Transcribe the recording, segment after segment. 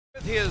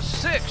his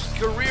 6th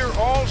career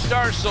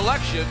All-Star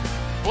selection,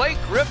 Blake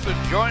Griffin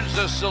joins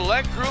the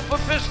select group of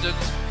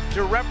Pistons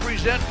to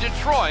represent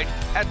Detroit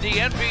at the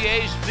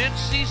NBA's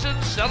mid-season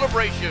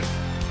celebration.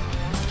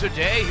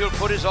 Today, he'll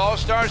put his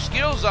All-Star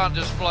skills on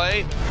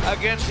display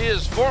against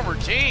his former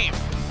team.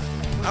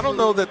 I don't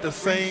know that the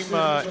same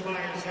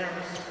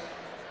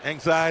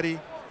anxiety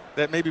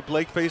that maybe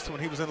Blake faced when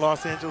he was in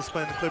Los Angeles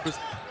playing the Clippers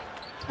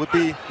would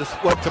be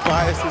what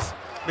Tobias is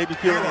maybe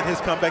feeling in his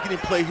comeback. He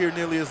didn't play here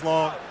nearly as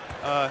long.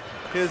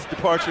 His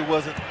departure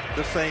wasn't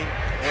the same.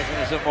 Wasn't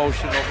as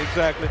emotional.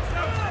 Exactly.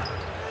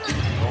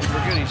 Don't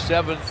forget, he's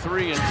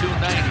 7'3" and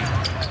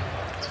 290.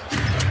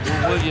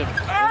 Williams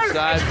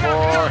inside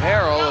for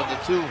Harrell, and the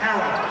two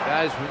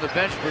guys from the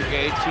bench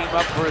brigade team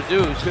up for a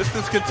deuce.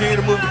 Pistons continue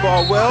to move the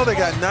ball well. They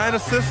got 9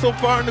 assists so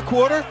far in the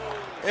quarter.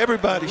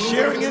 Everybody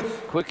sharing it.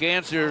 Quick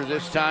answer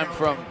this time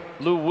from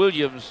Lou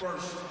Williams.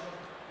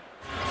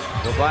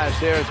 Tobias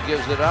Harris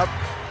gives it up.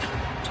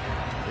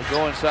 They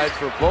go inside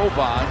for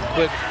Boban.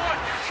 Quick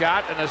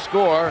shot and a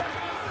score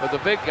for the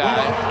big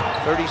guy.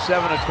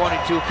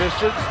 37-22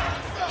 Pistons.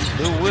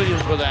 Lou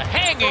Williams with a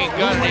hanging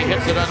gun, and he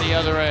hits it on the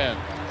other end.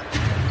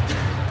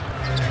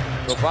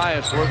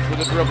 Tobias works with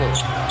a dribble.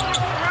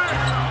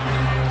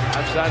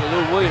 Outside of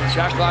Lou Williams,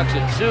 shot clock's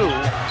at 2.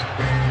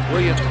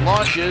 Williams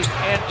launches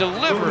and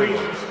delivers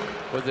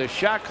with the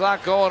shot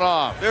clock going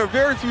off. There are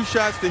very few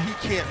shots that he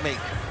can't make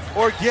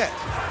or get.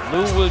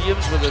 Lou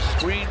Williams with a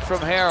screen from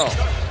Harrell.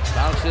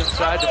 Bounce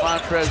inside to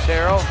Montrezl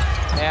Harrell.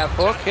 Half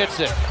hook, hits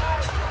it.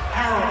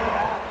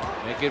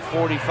 Make it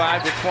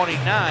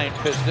 45-29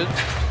 Pistons.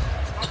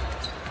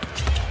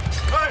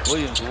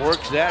 Williams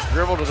works that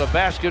dribble to the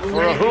basket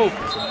for a hoop.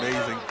 It's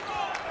amazing.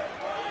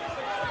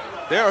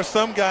 There are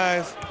some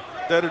guys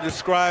that are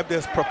described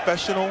as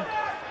professional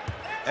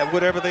at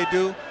whatever they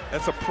do.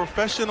 That's a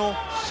professional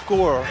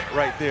scorer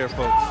right there,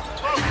 folks.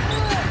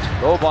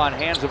 Boban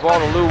hands the ball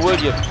to Lou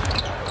Williams.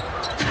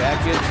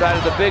 Back inside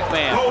of the big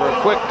man for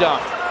a quick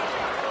dunk.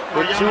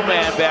 Good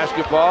two-man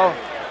basketball.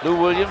 Lou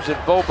Williams and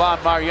Boban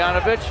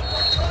Marjanovic.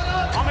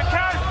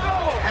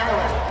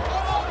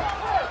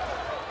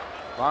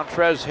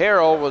 Montrezl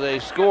Harrell with a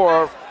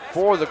score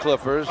for the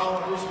Clippers.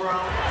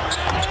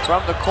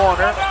 From the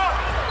corner,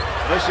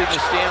 missing the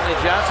Stanley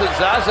Johnson.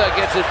 Zaza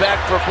gets it back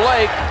for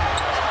Blake.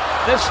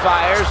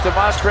 Misfires to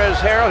Montrezl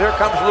Harrell. Here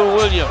comes Lou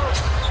Williams.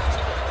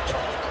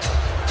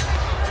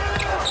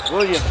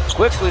 Williams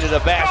quickly to the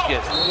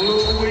basket.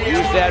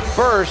 Use that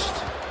burst.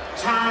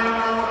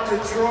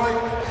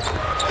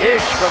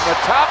 Ish from the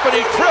top, and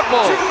he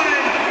triples.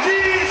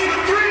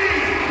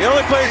 He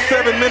only played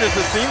 7 minutes,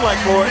 it seemed like,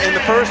 more in the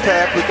first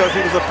half because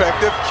he was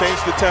effective,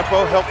 changed the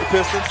tempo, helped the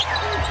Pistons.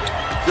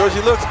 George,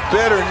 he looks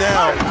better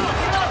now,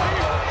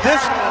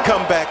 this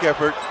comeback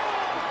effort,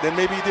 than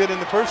maybe he did in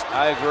the first.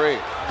 I agree.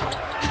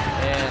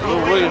 And Lou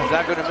Williams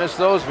not going to miss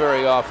those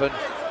very often.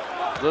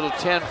 Little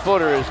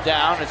 10-footer is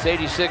down. It's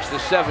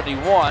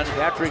 86-71.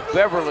 Patrick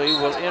Beverly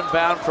will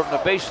inbound from the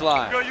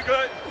baseline. You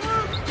good?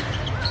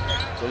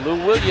 So Lou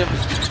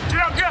Williams.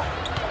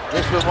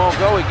 This one won't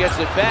go. He gets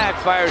it back,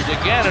 fires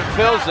again, and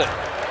fills it.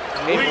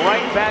 Came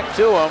right back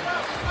to him.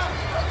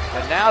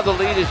 And now the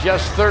lead is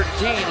just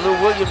 13. Lou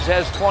Williams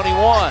has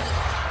 21.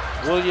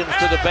 Williams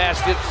to the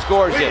basket,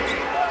 scores it.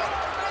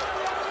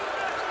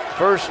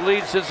 First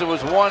lead since it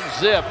was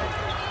 1-zip.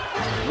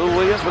 Lou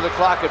Williams with the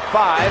clock at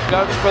 5,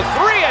 guns for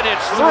 3, and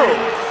it's through.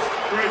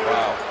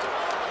 Wow.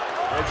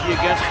 Reggie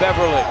against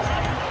Beverly.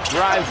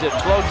 Drives it,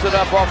 floats it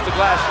up off the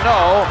glass,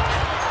 no.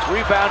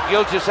 Rebound,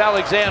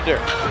 Gilgeous-Alexander.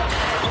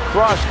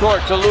 Cross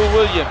court to Lou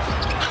Williams.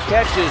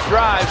 Catches,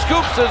 drives,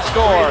 scoops, and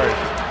scores.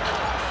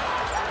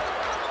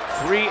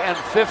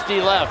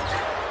 3:50 left.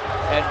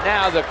 And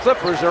now the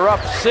Clippers are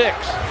up 6.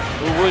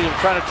 Lou Williams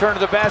trying to turn to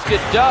the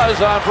basket,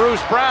 does on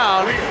Bruce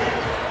Brown.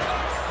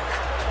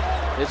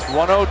 It's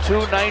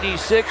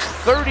 102-96,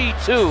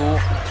 32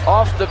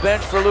 off the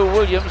bench for Lou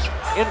Williams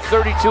in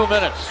 32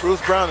 minutes.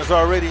 Bruce Brown is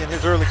already in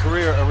his early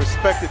career a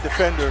respected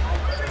defender,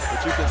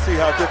 but you can see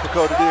how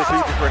difficult it is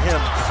even for him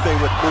to stay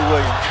with Lou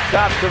Williams.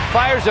 Stops and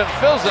fires and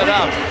fills it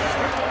up.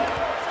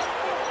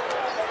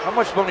 How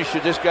much money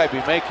should this guy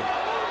be making?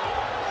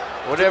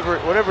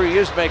 Whatever he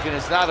is making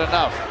is not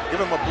enough.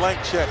 Give him a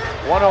blank check.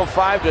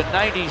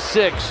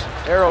 105-96.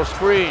 Arrow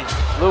screen.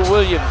 Lou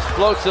Williams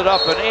floats it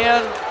up and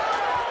in.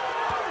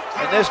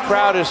 And this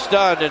crowd is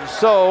stunned, and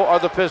so are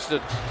the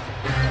Pistons.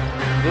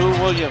 Lou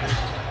Williams.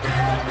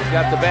 He's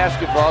got the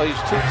basketball. He's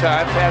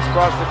two-time. Pass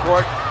across the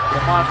court to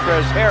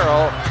Montrezl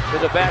Harrell. To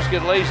the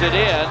basket, lays it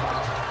in.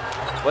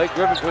 Blake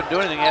Griffin couldn't do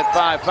anything. He had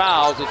 5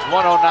 fouls. It's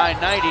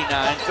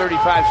 109-99.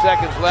 35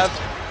 seconds left.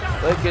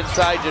 Blake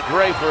inside to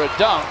Dre for a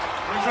dunk.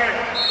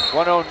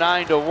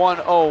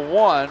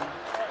 109-101.